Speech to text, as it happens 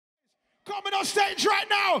Coming on stage right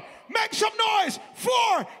now, make some noise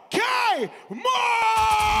for K More!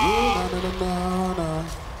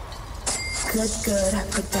 Good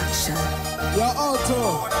production. Yo,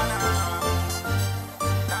 Auto.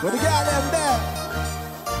 What the guy them there?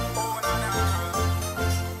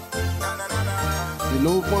 The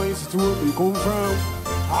low points to where we come from.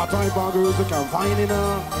 Our time girls that can find in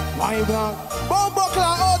a wine block. Bomba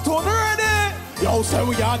clock Auto, ready? Yo, say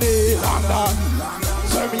we are the London.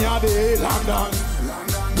 Say me a day London,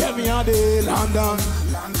 get me a day London.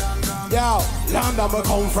 Yo, London me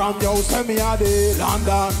come from. Yo, say me a day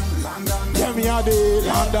London, get me a day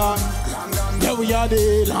London, get me a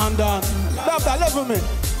day London. Love that, love me.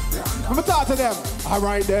 Let me talk to them.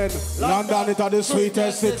 Alright then, London is the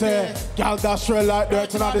sweetest city. Gal dash real like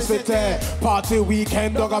dirt in the city. Party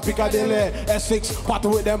weekend, dog a Piccadilly. S6, party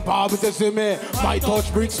with them barbers, they see me. My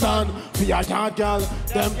touch Brixton, be a yard gal.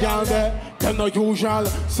 Them gal there, them no usual.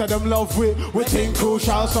 Say them love we think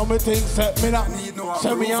crucial. Some things set me up.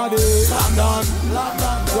 Say me a day, London.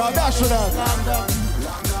 Yo, dash for that.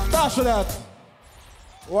 Dash for that.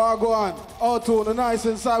 What go on? Auto, the nice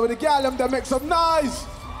inside with the gal them that make some noise.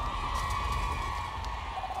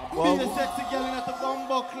 Well, be the sexy girl in the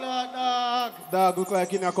bumbo clot, dog. Dog look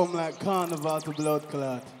like you come like carnival to blood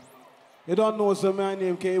clot. You don't know, so my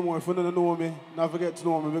name K More. If you don't know me, not forget to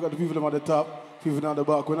know me. We got the people at the top, people at the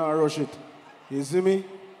back. We not rush it. You see me?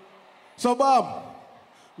 So, Bob,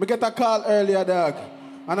 me get a call earlier, dog.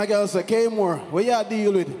 And a girl say, K More, what you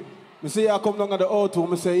deal with? Me say, I come down at the auto.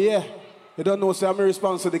 Me say, yeah. You don't know, so I'm a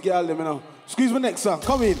response to the girl, you know. Squeeze me next song.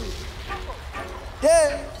 Come in.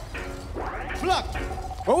 Yeah. Black.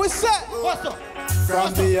 What we say? What's up?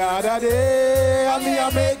 From the other day, I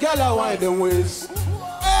make girl wind them waist.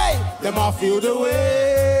 Hey, them I feel the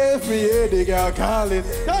way. For you, the girl calling.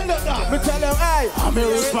 Me tell them, hey, I'm a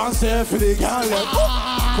responsible for the girl.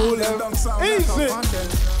 Cool them, easy.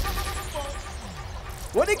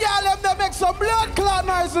 What the girl them that make some blood clot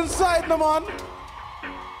noise inside them, man?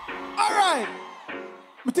 All right,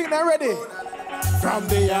 me think they're ready. From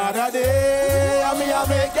the other day, I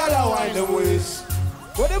make girl wind them waist.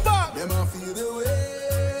 What the back? Them I feel the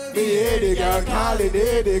way. Me hear the girl calling,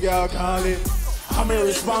 hear the girl calling. I'm a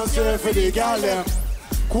responsible for the girl them.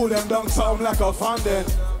 Cool them down something like a fan then.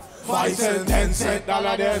 5 cent, 10 cent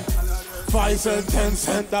dollar then. 5 cent, 10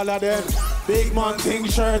 cent dollar then. Big man ting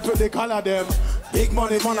shirt with the color them. Big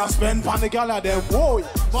money man I spend on the gala them. Whoa,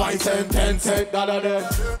 5 cent, 10 cent dollar them.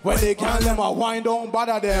 When they can them I wind don't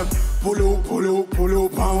bother them. Pull up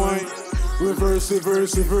and wine. Reverse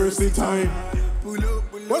the time.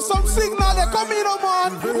 When some signal they come in,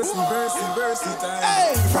 man. Verse time.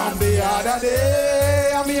 Hey, from the other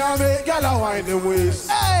day, I make girl wind them waist.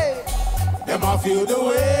 Hey, them I feel the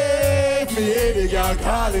way. Me hear the girl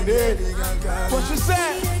calling it. What you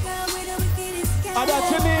say? All that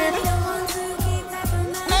you need.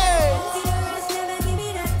 Hey,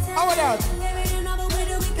 how about that?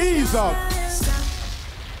 Ease up.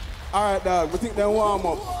 All right, dog. We think they warm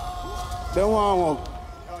up. They warm up.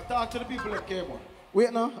 Talk to the people that came on.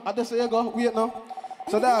 Wait now, I just say you go, wait now.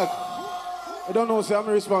 So dog, I don't know, say I'm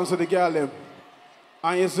a response to the girl them.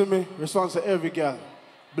 And you see me, response to every girl.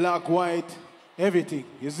 Black, white, everything.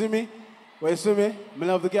 You see me? Well, you see me? I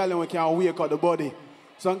love the girl them we can wake up the body.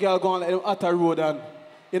 Some girl go on like them at the road and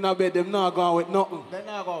in a bed them not going with nothing. They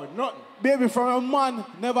not going with nothing. Baby, from a man,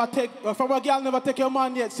 never take, from a girl never take your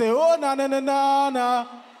man yet. Say, oh, na.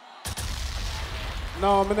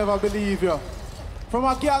 No, I never believe you. From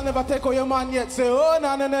a girl never take out your man yet, say, oh,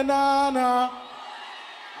 na.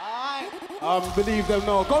 Believe them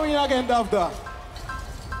now. Come in again, after.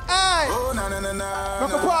 Hey! Oh, na.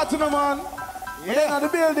 Make a party, no, man. Yeah. In the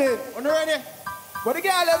building. On ready? But the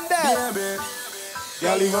girl them there. Yeah, babe.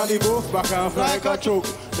 Girl, leave on the booth, back and fly like a choke.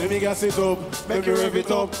 Let me gas it up, make you rev it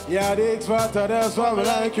up. Yeah, the X-Factor, that's why we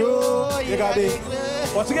like you. You got it.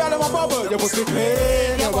 What's the girl in my bubble? You put it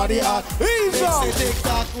clean, your body hot. Ease up!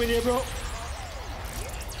 TikTok with you, bro.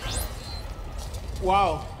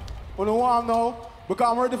 Wow. On the warm now, because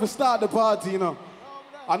I'm ready to start the party, you know.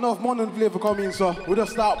 Enough money to play for come in, so we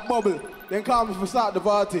just start bubble. Then come to start the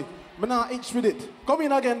party. I'm not itch with it. Come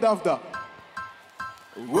in again, after.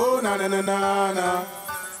 Whoa, na.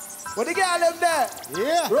 What the girl them there?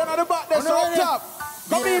 Yeah. Run on the back, that's up top.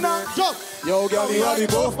 Come in now, jump. Yo, girl, you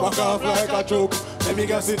the buff, back off like a choke. Let me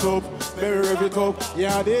gas it up, let me rev it up.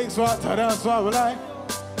 Yeah, the X-Factor, that's what we like.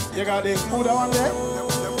 You got the food on there?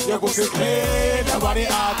 You go to clean, your body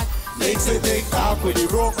hot. Mix it TikTok with the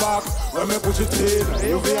rope back. When me push it in,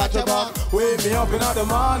 you feel at your back. Wake me up in the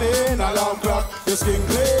morning, alarm clock. Your skin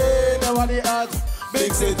clean, your body hot.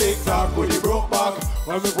 Big say tick-tock with the broke back.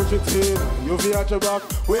 When me push it in, you feel at your back.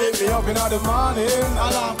 Wake me up in the morning.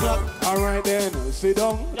 Alarm clock. Alright then, sit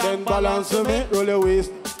down, then balance me. Roll your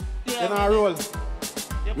waist, then I roll.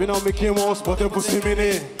 We know Mickey Mouse, but you pussy me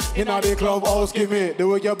in. Inna the clubhouse, give me the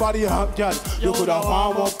way your body hot, girl. You coulda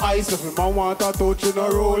warm up ice if you man want a touch in a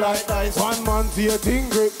roll like dice. One man to your thing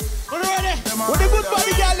grip. What the good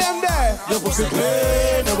body girl them there? Your pussy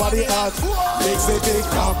clean, nobody hot. Mix the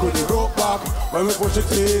tick-tock with the broke back. When we push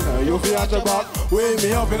it in, you feel at your back. Wake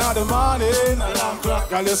me up in the morning. Alarm clock.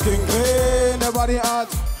 Girl, your skin clean, nobody hot.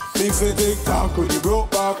 Mix the tick-tock with the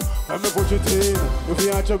broke back. When we push it in, you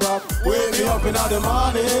feel at your back. Wake me up in the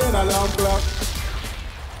morning. Alarm clock.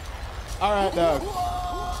 All right, dog.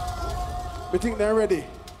 We think they're ready.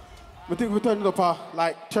 We think we turn it up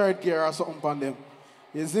like third gear or something on them.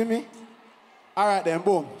 You see me? All right then,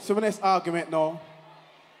 boom. So my next argument now.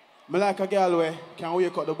 I like a girl where can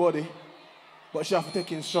wake up the body, but she have to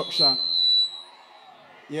take instruction.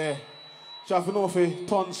 Yeah. She have to know if you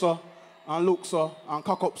turn so and look so and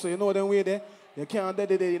cock up so you know them way there. You can't dead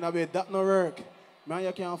there in a bed. That no work. Man,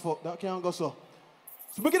 you can't fuck. That can't go so.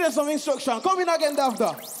 So we give them some instruction. Come in again,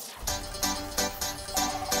 Davda.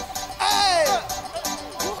 Hey!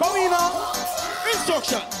 Come in now.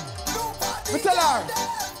 Instruction. Me tell her.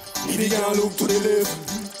 If you can look to the left,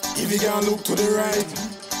 if you can look to the right,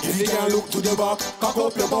 if you can look to the back, cock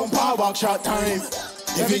up your bumper, back shot time.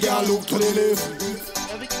 If you can look to the left,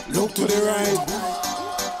 look to the right,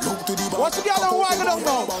 look to the back. What's the girl that wind it up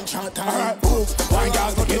now? Alright, boom. Wine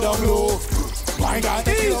girl, take it down low. Wine girl,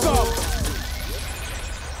 take it down low.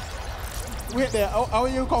 Wait there, how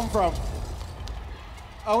you come from?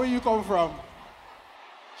 How you come from?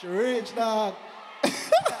 She rich, dog.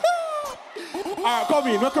 Alright, come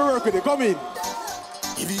in, make a work with it, come in.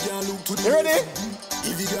 You ready?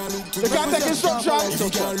 You can't take instruction.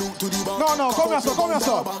 No, come here, sir, come here,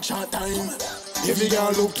 sir. If you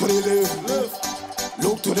can look to the left,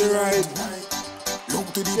 look to the right, look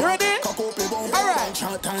to the you ready? Alright.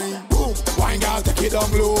 Boom. Wine girl, take it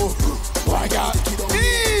down low. Wine girl,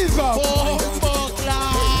 ease up.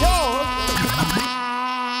 Yo.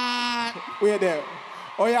 Wait there.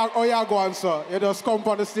 Oh yeah, go on, sir. You just come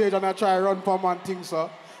on the stage and I try to run for man thing, sir.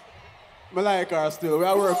 I like her still. We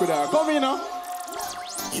are work with her. Come in, now.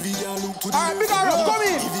 Alright, big her up. Come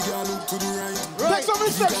in. Take some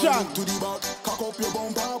instruction.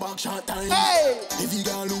 Hey.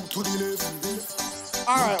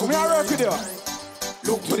 Alright, we are work with her.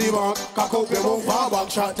 Look to the back, cock up your bumper, back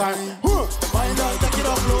shot time. Wind out, take it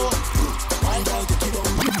up low. Wind out, take it up.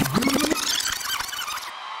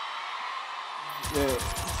 Yeah.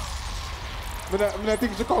 I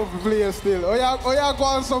think she come to play still. Oh yeah, go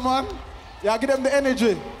on, some man. Yeah, give them the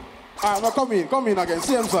energy. Alright, now come in again.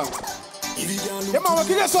 Same song. Yeah, man, we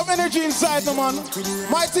can get some energy inside, no man.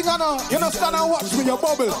 My thing, I know. You don't stand and watch me, your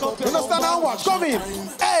bubble. You don't stand and watch. Come in.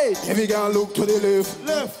 Hey! If you can look to the left.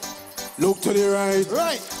 Look to the right.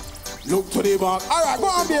 Look to the back. Alright, go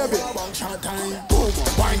on, baby. Boom.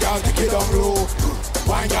 Wine girl, take it down low.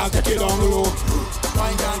 Wine girl, take it down low.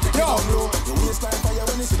 Wine girl, take it down low. The waistline fire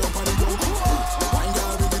when you sit up on the ground. Wine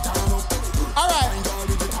girl, with the turn up. Alright.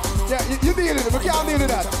 Yeah, you deal with it. We can't deal with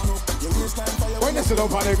that. When you sit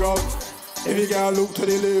up on the ground, if you can look to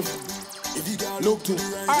the left, look to the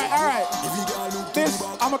right. Alright. This,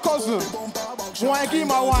 I'm a cousin. You want to give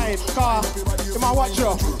my wine, cause you might watch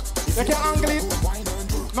you. You can angle it.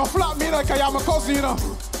 No flap me like I am a cousin, you know.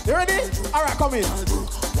 You ready? Alright, come in.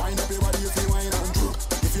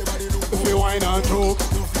 If you wine and choke. Do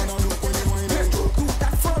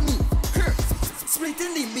that for me. Split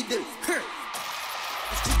in the middle.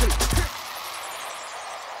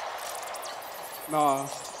 Nah, I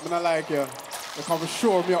don't like you. You come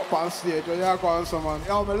show me up on stage. You go on someone.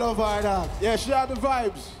 Yo, I love her that. Yeah, she had the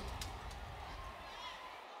vibes.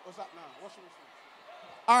 What's that now? What should we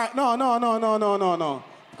say? Alright, no.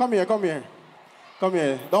 Come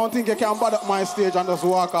here. Don't think you can bad up my stage and just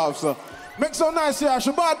walk off, so. Make some nice here,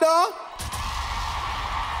 Shabada.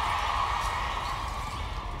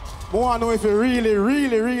 I want to know if you're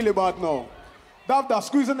really bad now. Davda,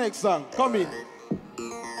 squeeze the next song. Come in.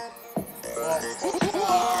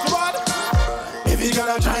 If you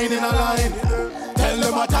gonna join in a line, tell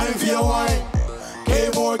them a time for your wine. K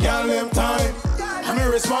more girl them time.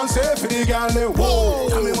 I'm responsible for the girl them. Whoa.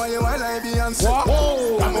 Tell me why you wine like Beyonce.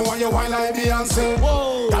 Whoa. Tell me why you wine like Beyonce.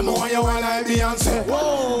 Whoa. Tell me why you wine like Beyonce.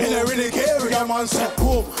 Whoa. Me don't really care if your man say.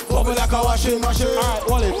 Whoa. Bubble like a washing machine. Alright,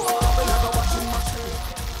 wallet.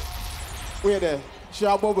 Wait there. She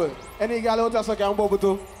a bubble. Any girl out there so can bubble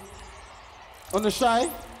too? On the shy?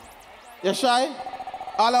 You shy?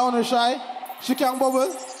 All on the shy? She can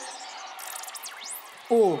bubble?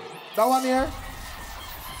 Oh, that one here?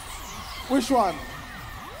 Which one?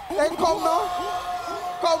 Hey, come now.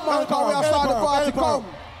 Come man, come we have started the party, come.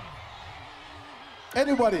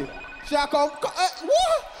 Anybody? Shall I come?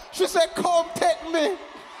 What? She said, come, take me.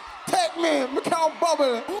 Take me. Me can't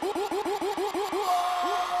bubble.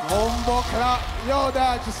 Bumbo clap. Yo,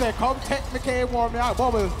 dad, she said, come take me, can't warm me out.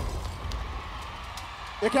 Bubble.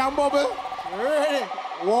 You can't bubble? Ready?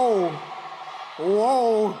 Whoa.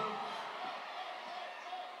 Whoa.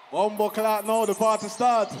 Bumbo clap now, the party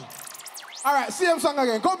starts. All right, same song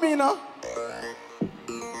again. Come in now.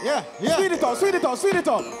 Yeah. Speed it up, speed it up, speed it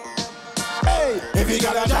up. Hey, If you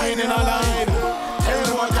got a giant in a line, tell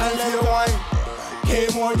them what time for your wine.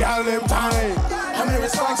 Came on, girl, them time. I'm the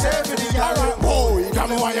responsible for the girl. Whoa, you got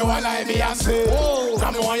me when you want like Beyonce. Whoa,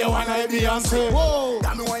 got me when you want like Beyonce. Whoa,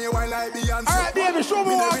 got me when you want like Beyonce. all right, David, show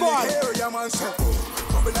me what I'm going.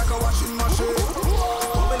 Bubble like a washing machine.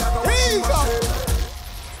 Bubble like a washing machine.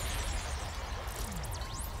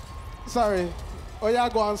 Sorry. Oh, yeah,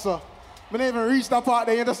 go on, sir. I didn't even reach that part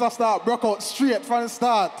there. You just start broke out straight from the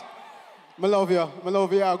start. I love you. I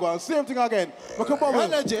love you. Yeah, go on. Same thing again. Come bubble.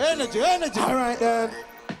 Energy. All right, then.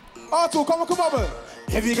 R2, come bubble.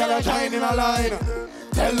 If you got a giant in a line,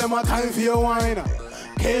 tell them what time for your wine.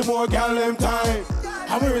 Came more girl them time.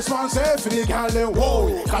 I'm responsible for the girl them.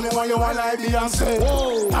 Whoa, got me when you want like Beyonce.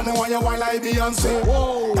 Whoa, got me when you want like Beyonce.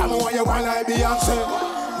 Whoa, got me when you want like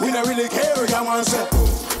Beyonce. We don't really care what you want to say.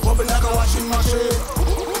 Bubble like a washing machine.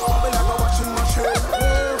 Bubble like a washing machine.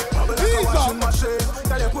 Bubble like a washing machine.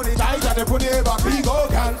 Tell you put it tight and you put it back. We go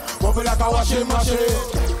can. Bubble like a washing machine.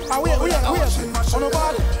 Ah, wait. On the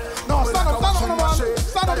ball. No, stand up, man.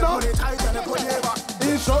 Stand up now.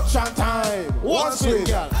 Instruction time. One spin,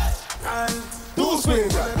 girl. Two spin,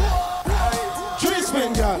 girl. Three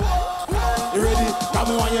spin, girl. You ready?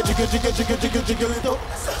 Come on, you jiggle it up. Jiggle it up.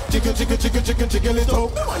 Jiggle it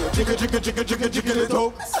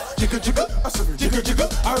up. Jiggle.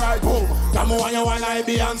 All right, boom. Come on, you want like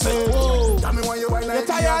Beyonce. Come on, you want like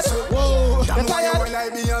Beyonce. Come on, you want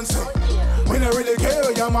like Beyonce. We don't really care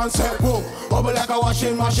what your man said. Boom. Bubble like a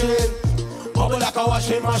washing machine. Bubble like a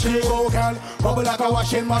washing machine, go girl. Bubble like a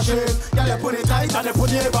washing machine. Girl, you put it tight and you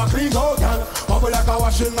put it back, clean, go girl. Bubble like a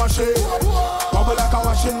washing machine. Bubble like a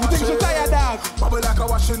washing machine. Think you tired, dog? Bubble like a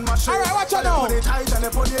washing machine. All right, watch out now. Put it tight and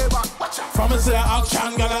you put it back. From say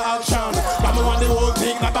action, girl, action. Got me want the whole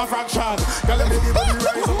thing, not a fraction. Girl, let me give you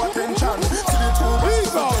rise of attention. See the two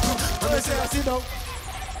beats out. Let me say I see now.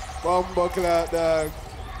 Bumbo clap, dog.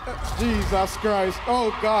 Jesus Christ.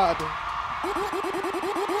 Oh, God.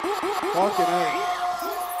 Fucking hell.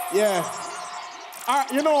 Yeah. All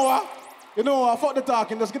right, you know what? Fuck the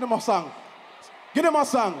talking. Just give them a song. Give them a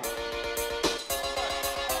song.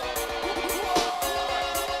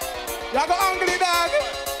 Y'all go angry, dog.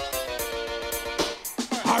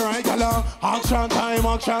 All right, girl, action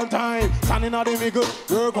time. Standing on the middle,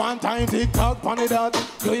 work one time, tick-tock, pon it that.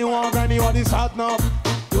 Do you want granny what is hot now?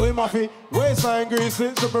 Do him off it, waistline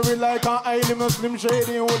greasy, super like an island, no slim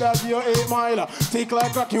shady, would have your 8 mile. Tick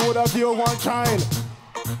like a would have your 1 child.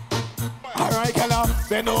 All right, girl,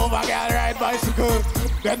 bend over, girl, ride bicycle.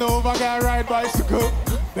 Bend over, girl, ride bicycle.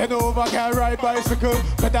 Bend over, girl, ride bicycle.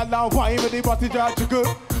 Better now, wine with the body jar to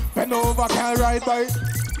go. Bend over, girl, ride bike.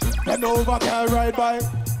 Bend over, girl, ride bike.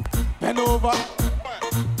 Bend over.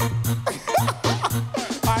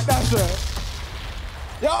 Alright, that's it.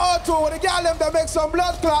 Yo, Otto, the girl them that make some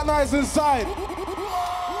blood clot noise inside.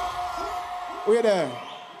 Wait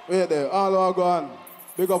there. All are gone.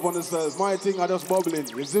 Big up on the stairs. My thing are just bubbling.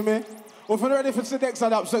 You see me? Well, if you're ready for the next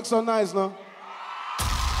up, sex so nice now.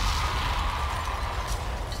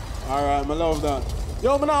 All right, I love that.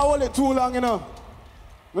 Yo, I'm not hold it too long, you know.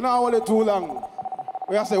 I'm not hold it too long.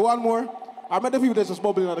 We have to say one more. I met the people that's just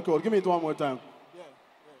bubbling on the crowd. Give me it one more time. Yeah.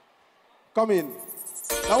 Come in.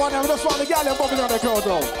 Now one time, we just want the girl bubbling on the crowd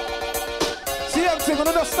now. See them thing, we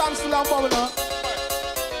don't just stand still and bubble now.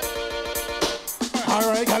 All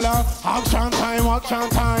right, girl, action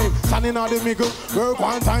time. Standing on the middle, work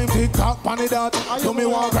one time, tick-tock, pon it that. Do me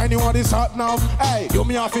one grind, you want this hot now. Hey, you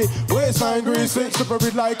me off it, waistline greasy, super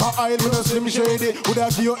bit like a aisle with a slim shady. Would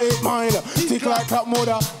have give you 8 mile, tick like top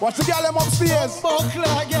mother. Watch the girl them upstairs. All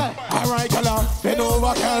right, girl, bend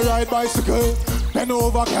over, girl, ride bicycle. Bend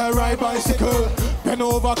over, girl, ride bicycle. Bend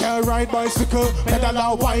over, girl, ride bicycle. Better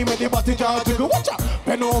now, why make the body jar to go? Watch out.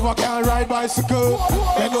 Bend over, girl, ride bicycle.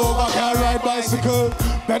 Bend over, girl, ride bicycle.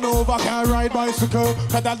 Bend over, girl, ride bicycle.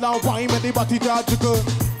 Better now, why make the body jar to go?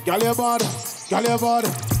 Girl, your body,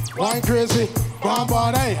 wine crazy, one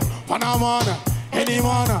body, hey, Panama, any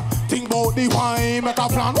man. Think about the wine, make a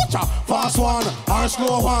plan. Watch out, fast one or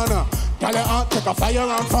slow one. Girl, you hot, take a fire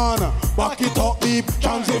and fan. Back it up deep,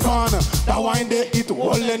 transit fan. That wine they eat,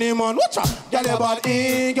 hold any man. Watch out. Girl, you bad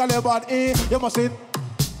in, girl, you bad in. You must sit.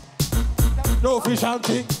 No fish and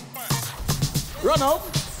thing. Run up.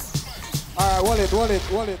 All right,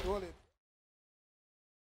 hold it.